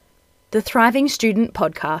the Thriving Student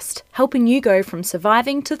Podcast, helping you go from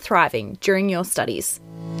surviving to thriving during your studies.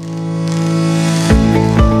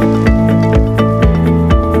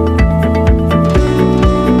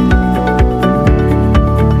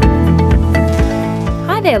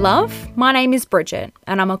 Hi there, love. My name is Bridget,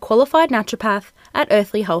 and I'm a qualified naturopath at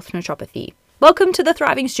Earthly Health Naturopathy. Welcome to the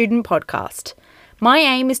Thriving Student Podcast. My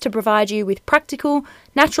aim is to provide you with practical,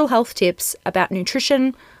 natural health tips about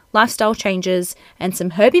nutrition, lifestyle changes, and some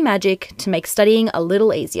herby magic to make studying a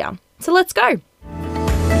little easier. So let's go.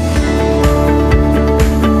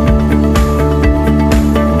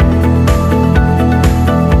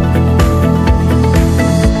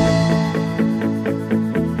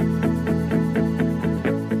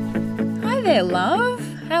 Hi there, love.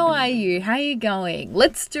 How are you? How are you going?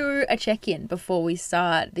 Let's do a check-in before we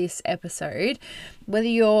start this episode. Whether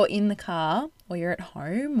you're in the car or you're at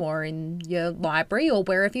home or in your library or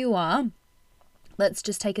wherever you are, let's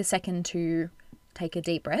just take a second to take a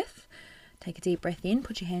deep breath. Take a deep breath in,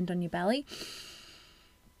 put your hand on your belly.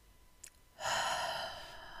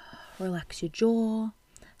 Relax your jaw.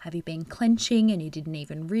 Have you been clenching and you didn't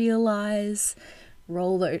even realize?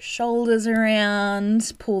 Roll those shoulders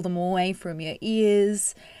around, pull them away from your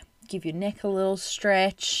ears, give your neck a little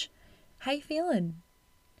stretch. How you feeling?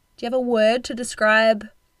 Do you have a word to describe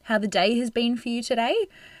how the day has been for you today?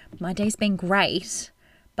 My day's been great,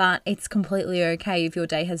 but it's completely okay if your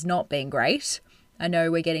day has not been great. I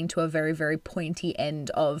know we're getting to a very, very pointy end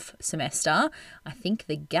of semester. I think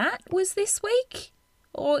the GAT was this week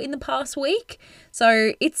or in the past week.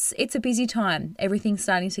 So it's a busy time. Everything's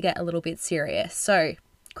starting to get a little bit serious. So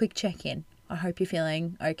quick check-in. I hope you're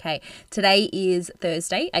feeling okay. Today is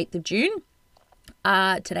Thursday, 8th of June.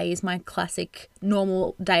 Today is my classic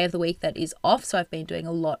normal day of the week that is off. So I've been doing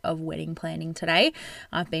a lot of wedding planning today.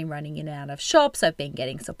 I've been running in and out of shops. I've been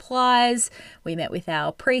getting supplies. We met with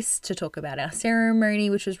our priest to talk about our ceremony,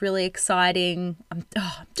 which was really exciting. I'm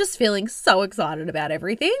just feeling so excited about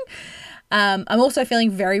everything. I'm also feeling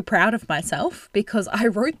very proud of myself because I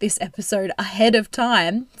wrote this episode ahead of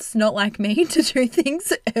time. It's not like me to do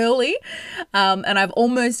things early. And I've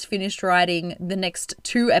almost finished writing the next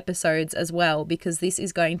 2 episodes as well, because this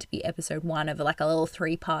is going to be episode 1 of like a little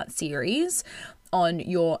 3-part series on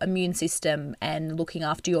your immune system and looking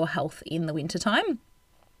after your health in the wintertime.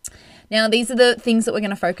 Now, these are the things that we're going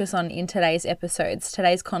to focus on in today's episodes.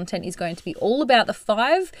 Today's content is going to be all about the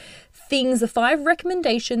 5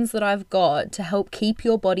 recommendations that I've got to help keep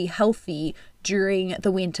your body healthy during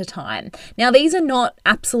the winter time. Now, these are not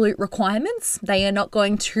absolute requirements. They are not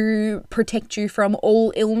going to protect you from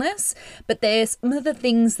all illness, but there's some of the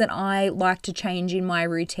things that I like to change in my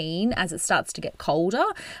routine as it starts to get colder.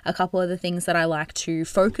 A couple of the things that I like to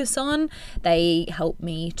focus on. They help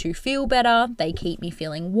me to feel better. They keep me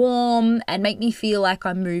feeling warm and make me feel like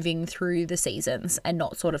I'm moving through the seasons and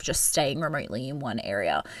not sort of just staying remotely in one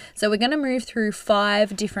area. So we're going to move through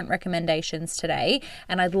 5 different recommendations today,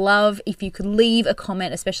 and I'd love if you could leave a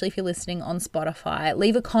comment, especially if you're listening on Spotify.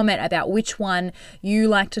 Leave a comment about which one you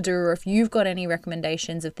like to do, or if you've got any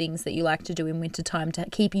recommendations of things that you like to do in wintertime to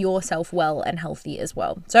keep yourself well and healthy as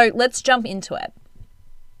well. So let's jump into it.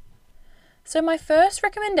 So my first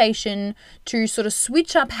recommendation to sort of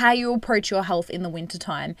switch up how you approach your health in the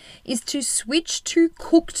wintertime is to switch to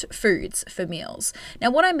cooked foods for meals. Now,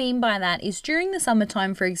 what I mean by that is during the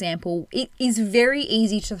summertime, for example, it is very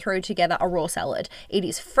easy to throw together a raw salad. It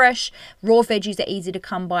is fresh, raw veggies are easy to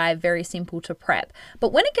come by, very simple to prep.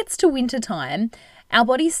 But when it gets to wintertime, our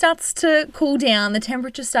body starts to cool down, the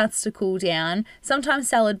temperature starts to cool down. Sometimes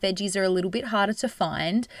salad veggies are a little bit harder to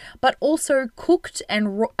find, but also cooked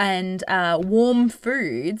and warm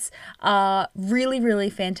foods are really, really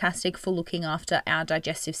fantastic for looking after our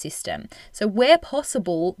digestive system. So where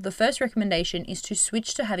possible, the first recommendation is to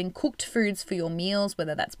switch to having cooked foods for your meals,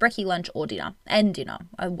 whether that's brekkie, lunch or dinner.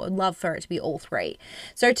 I would love for it to be all 3.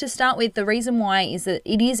 So to start with, the reason why is that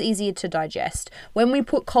it is easier to digest. When we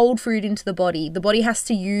put cold food into the body has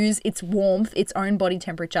to use its warmth, its own body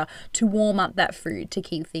temperature, to warm up that food to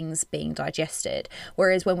keep things being digested.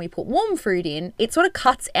 Whereas when we put warm food in, it sort of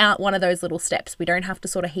cuts out one of those little steps. We don't have to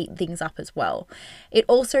sort of heat things up as well. It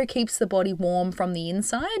also keeps the body warm from the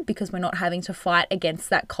inside because we're not having to fight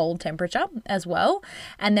against that cold temperature as well.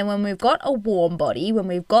 And then when we've got a warm body, when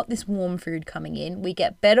we've got this warm food coming in, we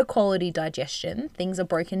get better quality digestion. Things are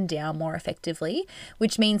broken down more effectively,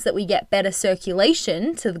 which means that we get better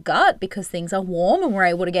circulation to the gut because things are warm warm and we're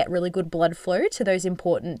able to get really good blood flow to those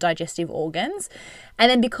important digestive organs. And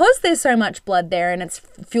then because there's so much blood there and it's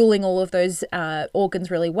fueling all of those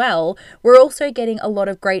organs really well, we're also getting a lot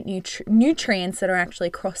of great nutrients that are actually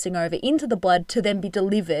crossing over into the blood to then be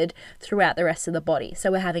delivered throughout the rest of the body.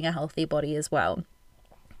 So we're having a healthy body as well.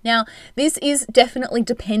 Now, this is definitely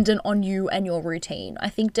dependent on you and your routine. I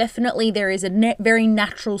think definitely there is a very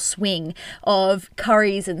natural swing of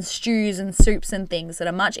curries and stews and soups and things that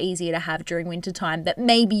are much easier to have during winter time that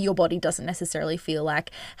maybe your body doesn't necessarily feel like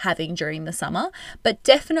having during the summer. But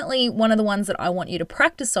definitely one of the ones that I want you to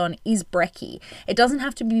practice on is brekkie. It doesn't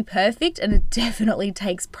have to be perfect, and it definitely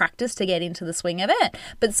takes practice to get into the swing of it.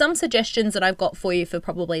 But some suggestions that I've got for you for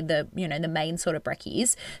probably the main sort of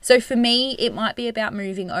brekkies. So for me, it might be about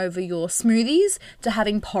moving over your smoothies to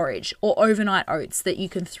having porridge or overnight oats that you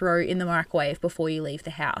can throw in the microwave before you leave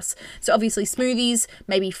the house. So obviously smoothies,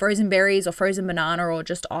 maybe frozen berries or frozen banana or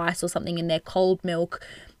just ice or something in there, cold milk.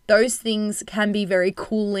 Those things can be very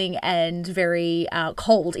cooling and very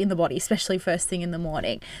cold in the body, especially first thing in the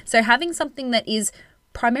morning. So having something that is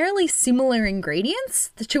primarily similar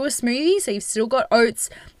ingredients to a smoothie. So you've still got oats,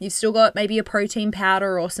 you've still got maybe a protein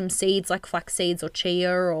powder or some seeds like flax seeds or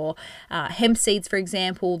chia or hemp seeds, for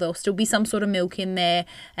example. There'll still be some sort of milk in there.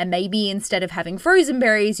 And maybe instead of having frozen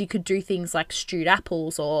berries, you could do things like stewed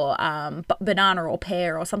apples or banana or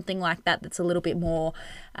pear or something like that that's a little bit more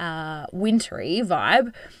wintry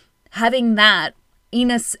vibe. Having that in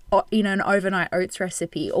an overnight oats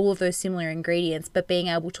recipe, all of those similar ingredients, but being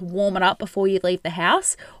able to warm it up before you leave the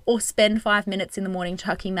house or spend 5 minutes in the morning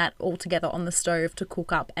chucking that all together on the stove to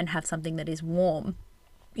cook up and have something that is warm.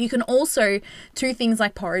 You can also, to things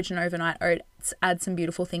like porridge and overnight oats, add some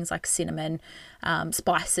beautiful things like cinnamon,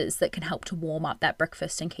 spices that can help to warm up that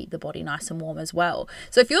breakfast and keep the body nice and warm as well.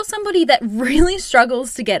 So if you're somebody that really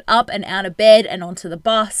struggles to get up and out of bed and onto the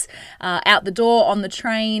bus, out the door, on the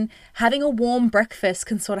train, having a warm breakfast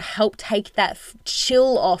can sort of help take that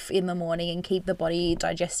chill off in the morning and keep the body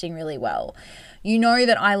digesting really well. You know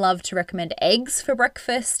that I love to recommend eggs for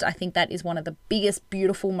breakfast. I think that is one of the biggest,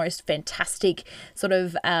 beautiful, most fantastic sort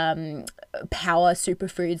of power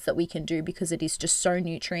superfoods that we can do because it is just so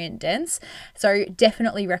nutrient dense. So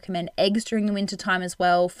definitely recommend eggs during the winter time as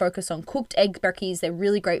well. Focus on cooked egg brekkies. They're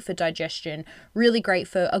really great for digestion, really great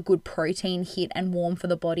for a good protein hit and warm for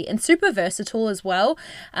the body, and super versatile as well.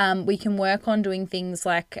 We can work on doing things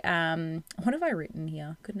like, what have I written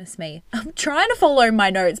here? Goodness me. I'm trying to follow my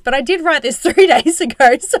notes, but I did write this 3 days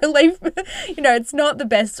ago, so it's not the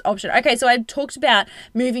best option. Okay, so I talked about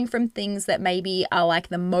moving from things that maybe are like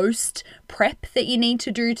the most prep that you need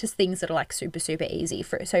to do to things that are like super easy.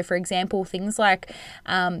 So for example, things like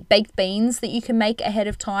baked beans that you can make ahead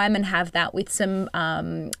of time and have that with some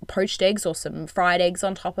poached eggs or some fried eggs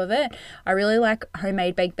on top of it. I really like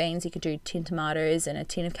homemade baked beans. You could do tin tomatoes and a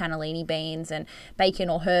tin of cannellini beans and bacon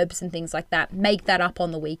or herbs and things like that. Make that up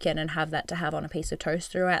on the weekend and have that to have on a piece of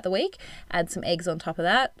toast throughout the week. Add some eggs on top of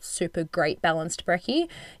that. Super great balanced brekkie.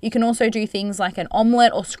 You can also do things like an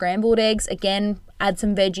omelette or scrambled eggs. Again, add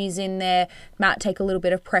some veggies in there. Might take a little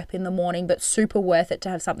bit of prep in the morning, but super worth it to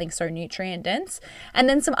have something so nutrient dense. And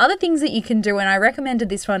then some other things that you can do, and I recommended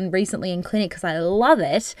this one recently in clinic because I love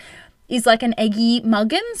it, is like an eggy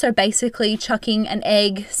muggin. So basically chucking an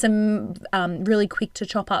egg, some really quick to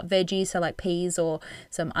chop up veggies, so like peas or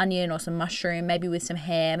some onion or some mushroom, maybe with some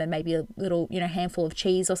ham and maybe a little, handful of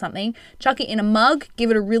cheese or something. Chuck it in a mug,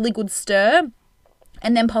 give it a really good stir,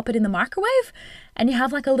 and then pop it in the microwave. And you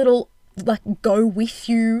have like a little go with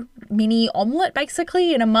you mini omelette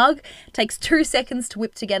basically in a mug. It takes 2 seconds to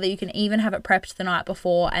whip together. You can even have it prepped the night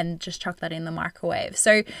before and just chuck that in the microwave.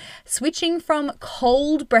 So switching from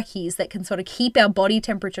cold brekkies that can sort of keep our body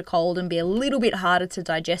temperature cold and be a little bit harder to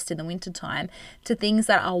digest in the winter time to things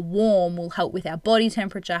that are warm will help with our body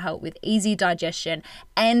temperature, help with easy digestion,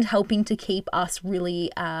 and helping to keep us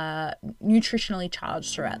really nutritionally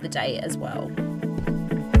charged throughout the day as well.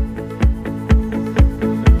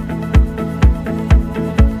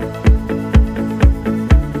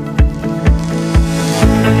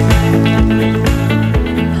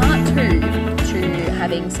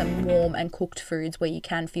 Some warm and cooked foods where you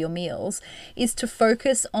can for your meals is to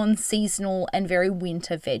focus on seasonal and very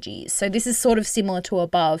winter veggies. So this is sort of similar to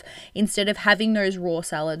above. Instead of having those raw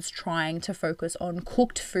salads, trying to focus on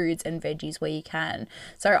cooked foods and veggies where you can.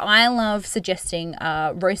 So I love suggesting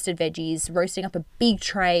roasted veggies, roasting up a big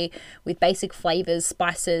tray with basic flavors,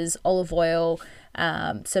 spices, olive oil,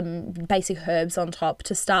 some basic herbs on top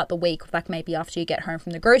to start the week, like maybe after you get home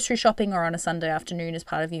from the grocery shopping or on a Sunday afternoon as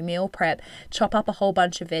part of your meal prep. Chop up a whole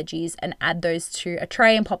bunch of veggies and add those to a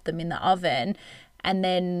tray and pop them in the oven. and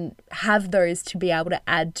then have those to be able to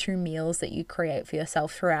add to meals that you create for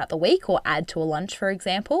yourself throughout the week, or add to a lunch, for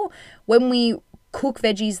example. When we cook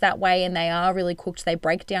veggies that way and they are really cooked, they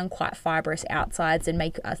break down quite fibrous outsides and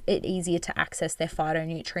make it easier to access their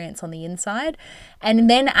phytonutrients on the inside. And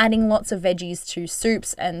then adding lots of veggies to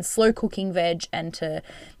soups and slow cooking veg and to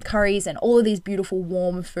curries and all of these beautiful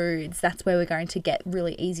warm foods, that's where we're going to get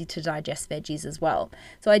really easy to digest veggies as well.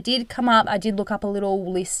 So I did look up a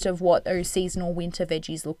little list of what those seasonal winter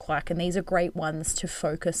veggies look like, and these are great ones to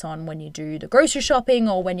focus on when you do the grocery shopping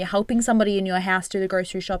or when you're helping somebody in your house do the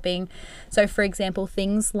grocery shopping. So for example,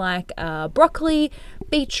 things like broccoli,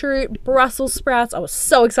 beetroot, Brussels sprouts. I was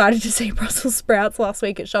so excited to see Brussels sprouts last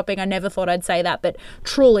week at shopping. I never thought I'd say that, but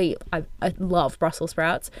truly, I love Brussels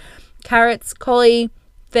sprouts. Carrots, collie,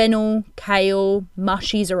 fennel, kale,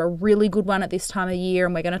 mushies are a really good one at this time of year,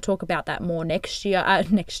 and we're going to talk about that more next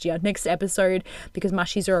episode, because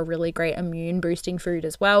mushies are a really great immune boosting food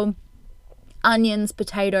as well. Onions,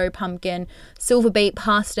 potato, pumpkin, silver beet,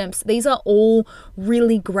 parsnips. These are all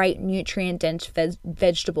really great nutrient-dense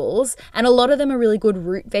vegetables, and a lot of them are really good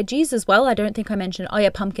root veggies as well. I don't think I mentioned,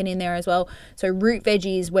 pumpkin in there as well. So root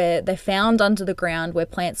veggies, where they're found under the ground, where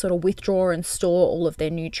plants sort of withdraw and store all of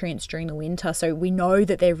their nutrients during the winter. So we know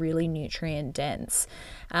that they're really nutrient-dense.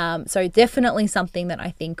 So definitely something that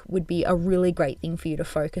I think would be a really great thing for you to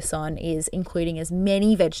focus on is including as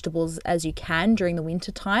many vegetables as you can during the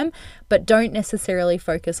winter time, but don't necessarily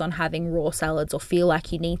focus on having raw salads or feel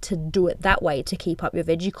like you need to do it that way to keep up your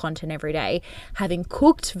veggie content every day. Having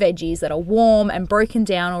cooked veggies that are warm and broken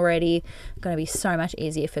down already, going to be so much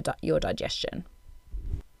easier for your digestion.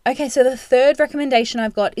 Okay, so the third recommendation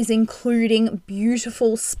I've got is including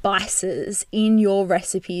beautiful spices in your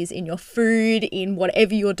recipes, in your food, in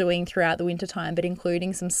whatever you're doing throughout the winter time, but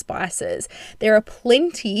including some spices. There are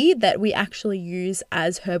plenty that we actually use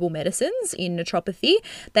as herbal medicines in naturopathy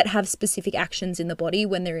that have specific actions in the body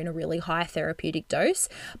when they're in a really high therapeutic dose,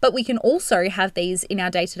 but we can also have these in our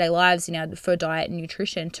day-to-day lives, for diet and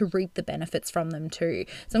nutrition, to reap the benefits from them too.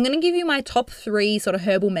 So I'm going to give you my top 3 sort of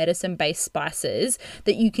herbal medicine-based spices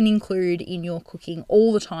that you can include in your cooking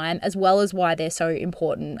all the time, as well as why they're so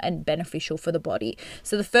important and beneficial for the body.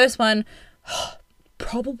 So the first one,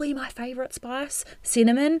 probably my favorite spice,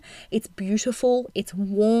 cinnamon. It's beautiful, it's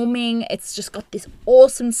warming, it's just got this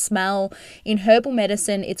awesome smell. In herbal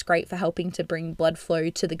medicine, it's great for helping to bring blood flow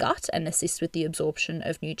to the gut and assist with the absorption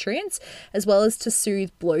of nutrients, as well as to soothe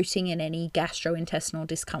bloating and any gastrointestinal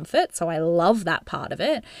discomfort. So I love that part of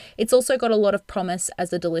it. It's also got a lot of promise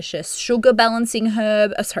as a delicious sugar balancing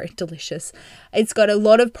herb. It's got a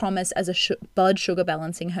lot of promise as a blood sugar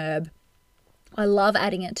balancing herb. I love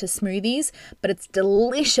adding it to smoothies, but it's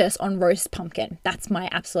delicious on roast pumpkin. That's my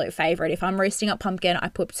absolute favorite. If I'm roasting up pumpkin, I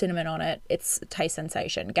put cinnamon on it. It's a taste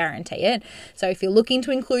sensation, guarantee it. So if you're looking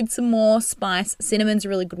to include some more spice, cinnamon's a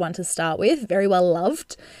really good one to start with. Very well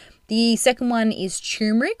loved. The second one is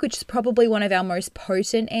turmeric, which is probably one of our most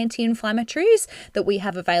potent anti-inflammatories that we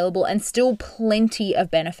have available, and still plenty of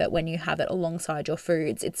benefit when you have it alongside your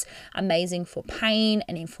foods. It's amazing for pain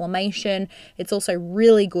and inflammation. It's also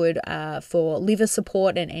really good for liver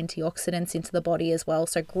support and antioxidants into the body as well.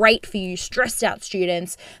 So great for you stressed out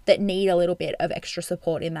students that need a little bit of extra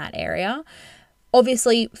support in that area.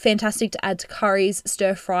 Obviously, fantastic to add to curries,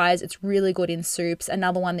 stir fries. It's really good in soups.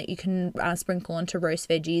 Another one that you can sprinkle onto roast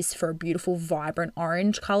veggies for a beautiful, vibrant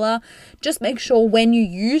orange color. Just make sure when you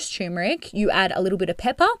use turmeric, you add a little bit of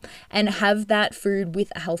pepper and have that food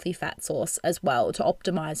with a healthy fat source as well to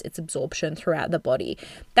optimize its absorption throughout the body.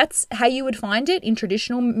 That's how you would find it in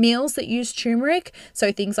traditional meals that use turmeric.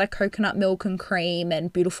 So things like coconut milk and cream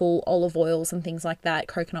and beautiful olive oils and things like that,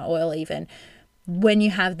 coconut oil even. When you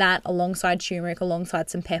have that aliside turmeric, alongside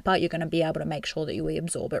some pepper, you're going to be able to make sure that you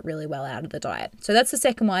absorb it really well out of the diet. So that's the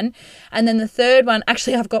second one. And then the third one,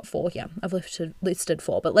 actually I've got 4 here. I've listed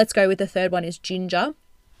 4, but let's go with the third one is ginger.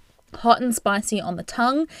 Hot and spicy on the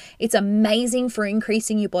tongue. It's amazing for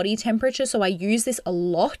increasing your body temperature. So I use this a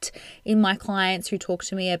lot in my clients who talk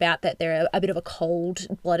to me about that they're a bit of a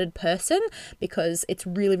cold-blooded person, because it's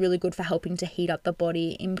really, really good for helping to heat up the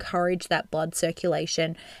body, encourage that blood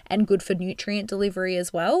circulation, and good for nutrient delivery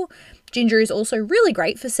as well. Ginger is also really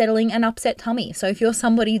great for settling an upset tummy. So if you're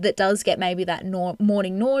somebody that does get maybe that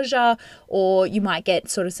morning nausea, or you might get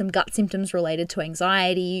sort of some gut symptoms related to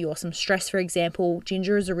anxiety or some stress, for example,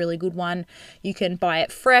 ginger is a really good one. You can buy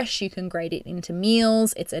it fresh. You can grate it into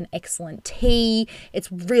meals. It's an excellent tea.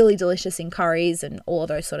 It's really delicious in curries and all of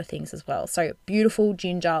those sort of things as well. So beautiful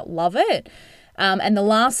ginger, love it. And the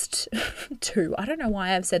last two, I don't know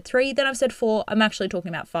why I've said 3, then I've said 4. I'm actually talking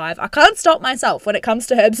about 5. I can't stop myself when it comes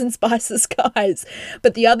to herbs and spices, guys.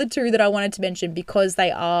 But the other 2 that I wanted to mention, because they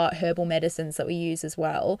are herbal medicines that we use as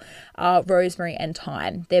well, are rosemary and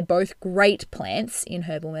thyme. They're both great plants in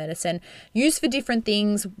herbal medicine, used for different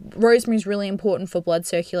things. Rosemary is really important for blood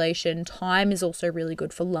circulation. Thyme is also really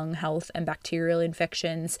good for lung health and bacterial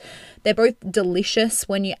infections. They're both delicious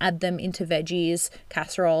when you add them into veggies,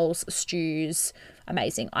 casseroles, stews.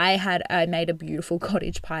 Amazing. I made a beautiful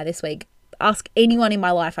cottage pie this week. Ask anyone in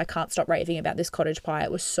my life, I can't stop raving about this cottage pie.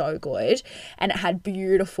 It was so good, and it had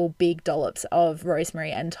beautiful big dollops of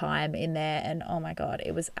rosemary and thyme in there, and oh my god,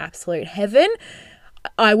 it was absolute heaven.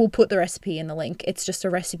 I will put the recipe in the link. It's just a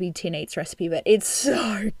recipe, Tin Eats recipe, but it's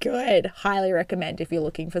so good. Highly recommend if you're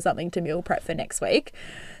looking for something to meal prep for next week.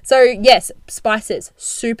 So yes, spices,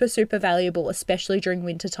 super, super valuable, especially during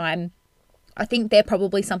winter time. I think they're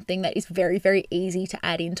probably something that is very, very easy to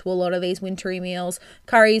add into a lot of these wintry meals.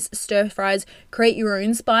 Curries, stir fries, create your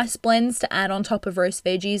own spice blends to add on top of roast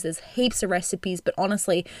veggies. There's heaps of recipes, but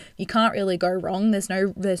honestly, you can't really go wrong. There's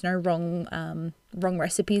no wrong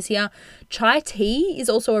recipes here. Chai tea is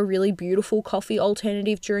also a really beautiful coffee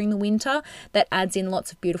alternative during the winter that adds in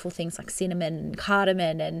lots of beautiful things like cinnamon and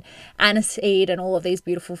cardamom and aniseed and all of these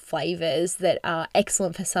beautiful flavors that are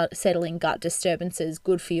excellent for settling gut disturbances,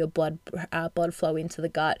 good for your blood flow into the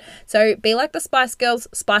gut. So be like the Spice Girls,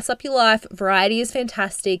 spice up your life. Variety is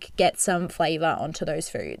fantastic. Get some flavor onto those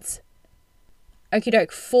foods. Okie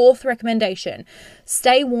doke, 4th recommendation,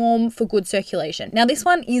 stay warm for good circulation. Now this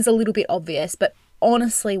one is a little bit obvious, but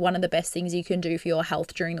honestly, one of the best things you can do for your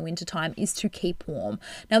health during the winter time is to keep warm.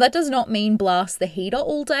 Now that does not mean blast the heater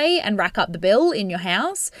all day and rack up the bill in your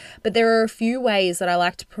house, but there are a few ways that I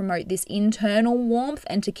like to promote this internal warmth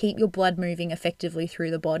and to keep your blood moving effectively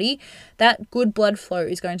through the body. That good blood flow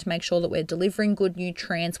is going to make sure that we're delivering good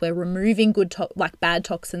nutrients, we're removing bad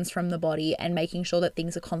toxins from the body, and making sure that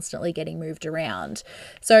things are constantly getting moved around.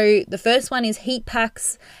 So the first one is heat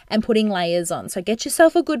packs and putting layers on. So get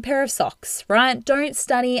yourself a good pair of socks, right? Don't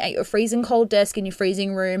study at your freezing cold desk in your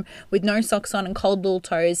freezing room with no socks on and cold little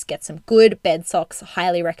toes. Get some good bed socks.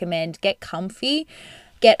 Highly recommend. Get comfy.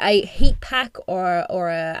 Get a heat pack or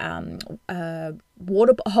a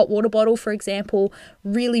hot water bottle, for example.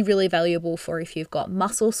 Really, really valuable for if you've got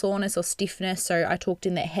muscle soreness or stiffness. So I talked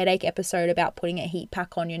in that headache episode about putting a heat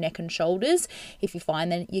pack on your neck and shoulders if you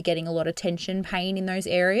find that you're getting a lot of tension, pain in those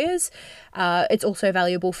areas. It's also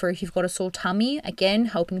valuable for if you've got a sore tummy, again,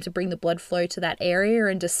 helping to bring the blood flow to that area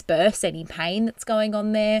and disperse any pain that's going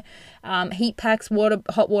on there. Heat packs,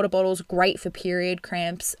 hot water bottles, great for period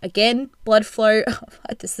cramps. Again, blood flow.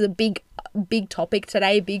 This is a big topic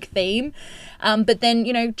today, big theme. But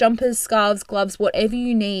then, jumpers, scarves, gloves, whatever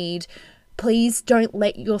you need, please don't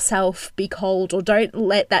let yourself be cold, or don't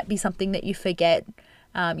let that be something that you forget.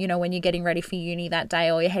 When you're getting ready for uni that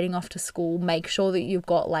day or you're heading off to school, make sure that you've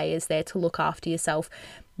got layers there to look after yourself.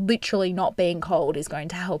 Literally not being cold is going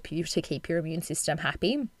to help you to keep your immune system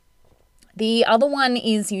happy. The other one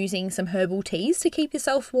is using some herbal teas to keep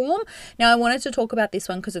yourself warm. Now, I wanted to talk about this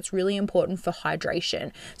one because it's really important for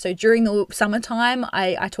hydration. So during the summertime,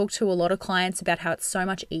 I talk to a lot of clients about how it's so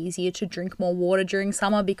much easier to drink more water during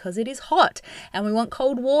summer because it is hot and we want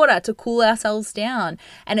cold water to cool ourselves down.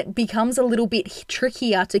 And it becomes a little bit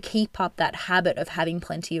trickier to keep up that habit of having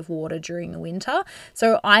plenty of water during the winter.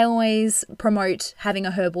 So I always promote having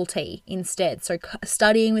a herbal tea instead. So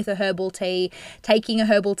studying with a herbal tea, taking a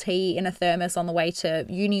herbal tea in a thermos on the way to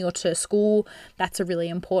uni or to school, that's a really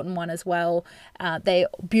important one as well. They're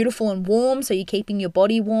beautiful and warm, so you're keeping your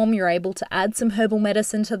body warm. You're able to add some herbal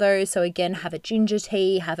medicine to those. So again, have a ginger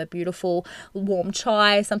tea, have a beautiful warm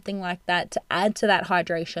chai, something like that, to add to that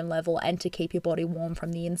hydration level and to keep your body warm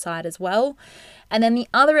from the inside as well. And then the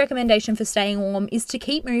other recommendation for staying warm is to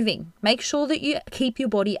keep moving. Make sure that you keep your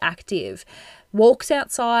body active. Walks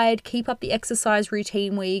outside, keep up the exercise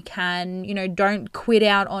routine where you can, don't quit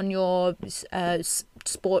out on your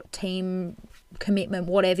sport team commitment,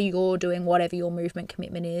 whatever you're doing, whatever your movement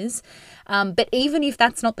commitment is. But even if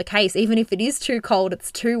that's not the case, even if it is too cold, it's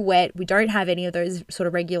too wet, we don't have any of those sort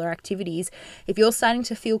of regular activities, if you're starting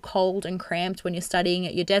to feel cold and cramped when you're studying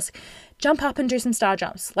at your desk, jump up and do some star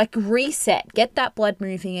jumps. Like, reset, get that blood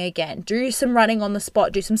moving again. Do some running on the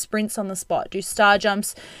spot, do some sprints on the spot, do star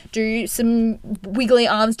jumps, do some wiggly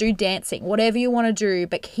arms, do dancing, whatever you want to do,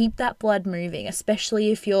 but keep that blood moving,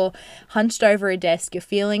 especially if you're hunched over a desk, you're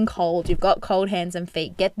feeling cold, you've got cold hands and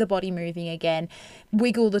feet. Get the body moving again,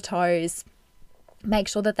 wiggle the toes. Make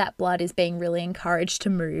sure that blood is being really encouraged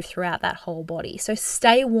to move throughout that whole body. So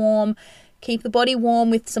stay warm, Keep the body warm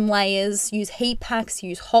with some layers, use heat packs,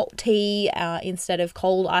 use hot tea instead of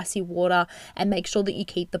cold icy water, and make sure that you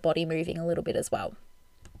keep the body moving a little bit as well.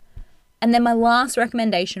 And then my last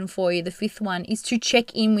recommendation for you, the fifth one, is to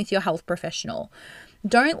check in with your health professional.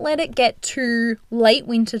 Don't let it get to late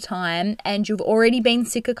winter time and you've already been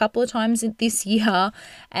sick a couple of times this year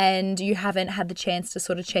and you haven't had the chance to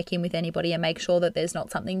sort of check in with anybody and make sure that there's not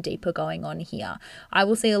something deeper going on here. I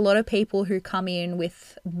will see a lot of people who come in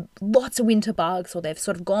with lots of winter bugs, or they've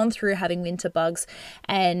sort of gone through having winter bugs,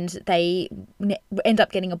 and they end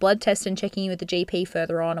up getting a blood test and checking in with the GP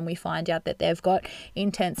further on, and we find out that they've got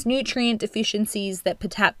intense nutrient deficiencies that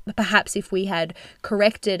perhaps if we had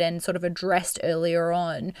corrected and sort of addressed earlier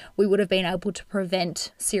on, we would have been able to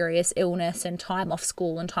prevent serious illness and time off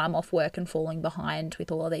school and time off work and falling behind with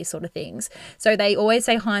all of these sort of things. So they always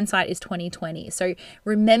say hindsight is 20/20. So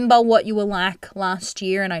remember what you were like last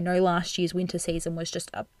year, and I know last year's winter season was just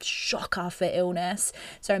a shocker for illness.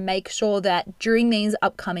 So make sure that during these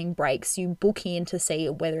upcoming breaks you book in to see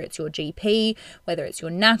whether it's your GP, whether it's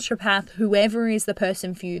your naturopath, whoever is the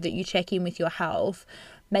person for you, that you check in with your health.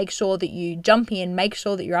 Make sure that you jump in, make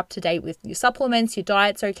sure that you're up to date with your supplements, your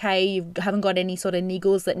diet's okay, you haven't got any sort of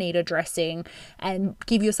niggles that need addressing, and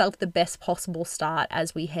give yourself the best possible start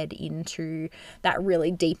as we head into that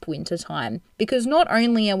really deep winter time. Because not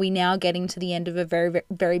only are we now getting to the end of a very,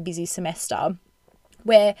 very busy semester,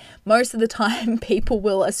 where most of the time people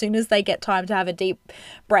will, as soon as they get time to have a deep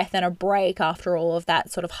breath and a break after all of that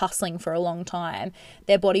sort of hustling for a long time,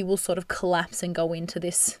 their body will sort of collapse and go into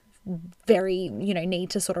this very,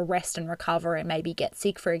 need to sort of rest and recover and maybe get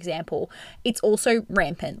sick, for example. It's also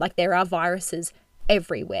rampant. Like, there are viruses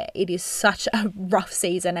everywhere. It is such a rough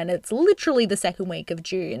season, and it's literally the second week of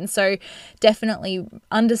June. So definitely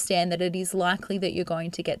understand that it is likely that you're going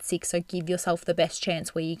to get sick. So give yourself the best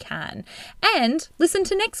chance where you can. And listen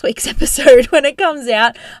to next week's episode when it comes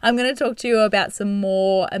out. I'm going to talk to you about some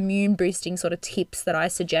more immune boosting sort of tips that I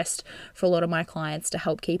suggest for a lot of my clients to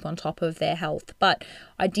help keep on top of their health. But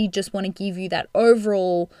I did just want to give you that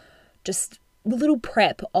overall just little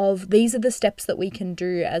prep of these are the steps that we can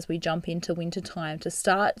do as we jump into winter time to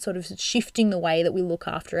start sort of shifting the way that we look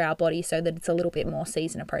after our body so that it's a little bit more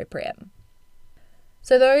season appropriate.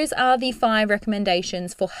 So those are the 5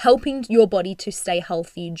 recommendations for helping your body to stay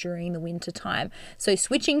healthy during the winter time. So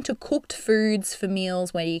switching to cooked foods for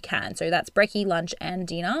meals where you can. So that's brekkie, lunch and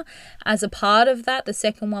dinner. As a part of that, the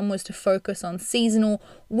second one was to focus on seasonal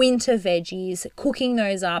winter veggies, cooking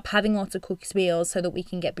those up, having lots of cooked meals so that we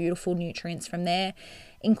can get beautiful nutrients from there.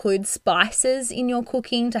 Include spices in your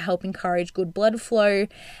cooking to help encourage good blood flow.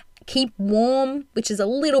 Keep warm, which is a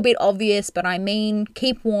little bit obvious, but I mean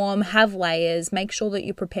keep warm, have layers, make sure that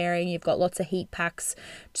you're preparing, you've got lots of heat packs,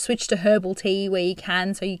 switch to herbal tea where you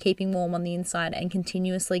can so you're keeping warm on the inside, and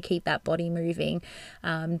continuously keep that body moving.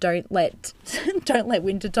 Don't let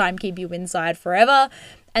winter time keep you inside forever.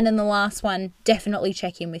 And then the last one, definitely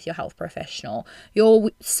check in with your health professional.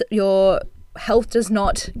 Your health does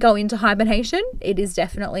not go into hibernation. It is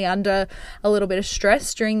definitely under a little bit of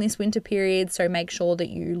stress during this winter period, so make sure that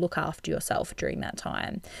you look after yourself during that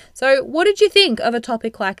time. So what did you think of a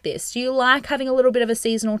topic like this? Do you like having a little bit of a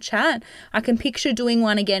seasonal chat? I can picture doing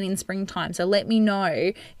one again in springtime, so let me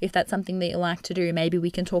know if that's something that you like to do. Maybe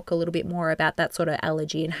we can talk a little bit more about that sort of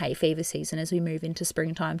allergy and hay fever season as we move into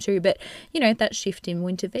springtime too. But that shift in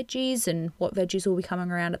winter veggies and what veggies will be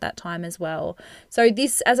coming around at that time as well. So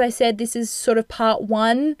this, as I said, this is sort of part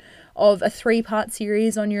 1 of a 3-part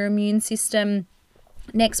series on your immune system.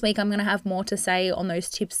 Next week, I'm going to have more to say on those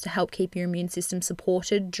tips to help keep your immune system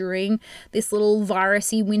supported during this little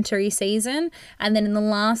virusy, wintry season. And then in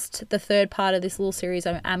the third part of this little series,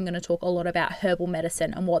 I'm going to talk a lot about herbal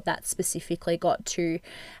medicine and what that specifically got to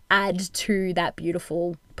add to that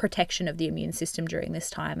beautiful protection of the immune system during this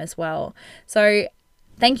time as well. So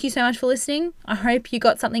thank you so much for listening. I hope you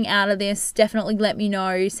got something out of this. Definitely let me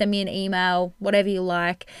know. Send me an email, whatever you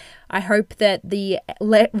like. I hope that the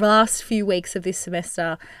last few weeks of this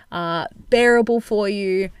semester are bearable for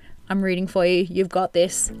you. I'm rooting for you. You've got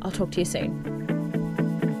this. I'll talk to you soon.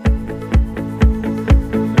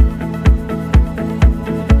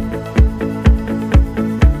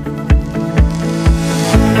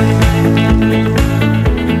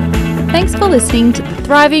 Thanks for listening to the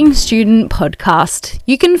Thriving Student Podcast.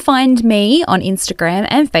 You can find me on Instagram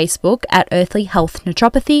and Facebook at Earthly Health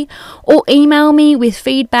Naturopathy, or email me with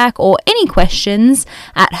feedback or any questions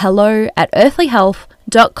at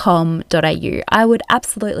hello@earthlyhealth.com.au. I would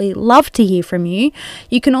absolutely love to hear from you.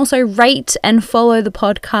 You can also rate and follow the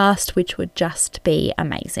podcast, which would just be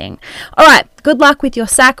amazing. All right, good luck with your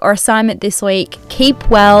SAC or assignment this week. Keep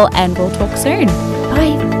well, and we'll talk soon.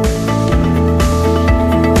 Bye.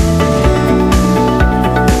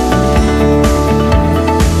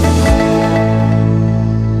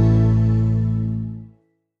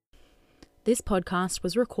 This podcast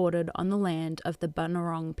was recorded on the land of the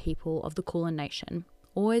Bunurong people of the Kulin Nation.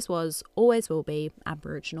 Always was, always will be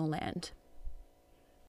Aboriginal land.